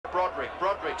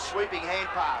sweeping hand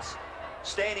pass.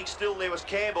 Standing still there was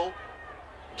Campbell.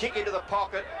 Kick into the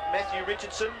pocket. Matthew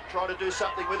Richardson trying to do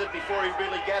something with it before he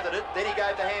really gathered it. Then he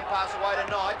gave the hand pass away to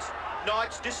Knights.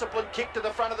 Knights, disciplined kick to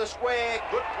the front of the square.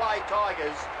 Good play,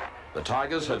 Tigers. The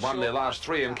Tigers had won their last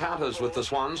 3 encounters with the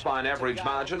Swans by an average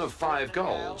margin of 5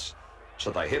 goals. So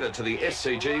they headed to the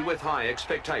SCG with high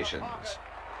expectations.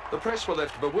 The press were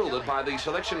left bewildered by the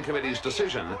selection committee's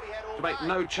decision to make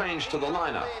no change to the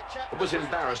lineup. It was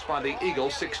embarrassed by the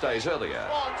Eagles 6 days earlier.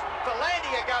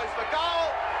 Philandia goes for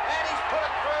goal, and he's put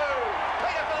it through.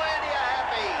 Peter Philandia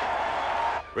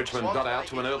happy. Richmond got out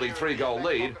to an early 3-goal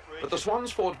lead, but the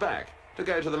Swans fought back to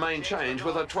go to the main change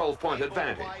with a 12-point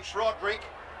advantage. Roderick,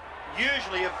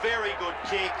 usually a very good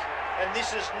kick, and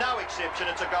this is no exception,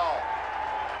 it's a goal.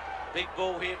 Big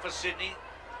ball here for Sydney.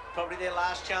 Probably their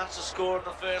last chance to score in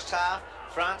the first half.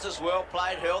 Francis, well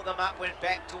played, hurled them up, went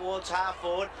back towards half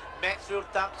forward. Maxfield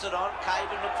thumps it on.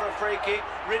 Caven looked for a free kick.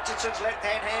 Richardson's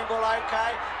left-hand handball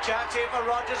okay. Chance here for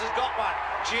Rogers, has got one.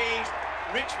 Geez,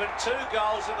 Richmond 2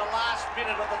 goals in the last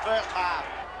minute of the first half.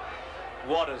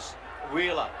 Waters,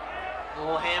 Wheeler.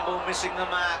 Oh, handball missing the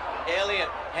mark.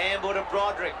 Elliott, handball to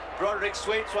Broderick. Broderick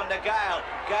sweeps one to Gale.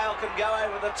 Gale can go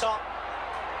over the top.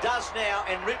 Does now,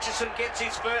 and Richardson gets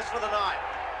his first for the night.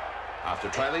 After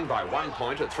trailing by 1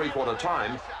 point at three-quarter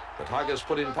time, the Tigers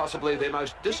put in possibly their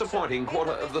most disappointing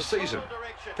quarter of the season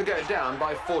to go down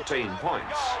by 14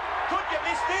 points. Could you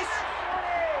miss this?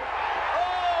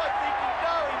 Oh, I think he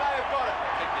may have got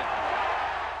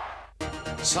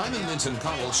it. Simon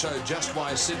Minton-Connell showed just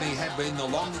why Sydney had been the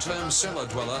long-term cellar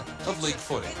dweller of league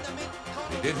footy.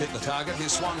 He did hit the target,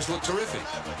 his Swans looked terrific.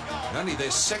 In only their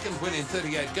 2nd win in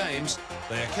 38 games,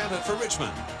 they accounted for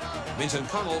Richmond.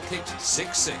 Minton-Connell kicked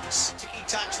 6-6. Ticky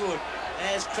Touchwood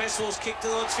as Cresswell's kicked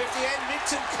towards 50 and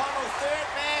Minton-Connell, 3rd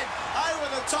man, over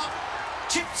the top,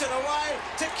 chips it away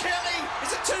to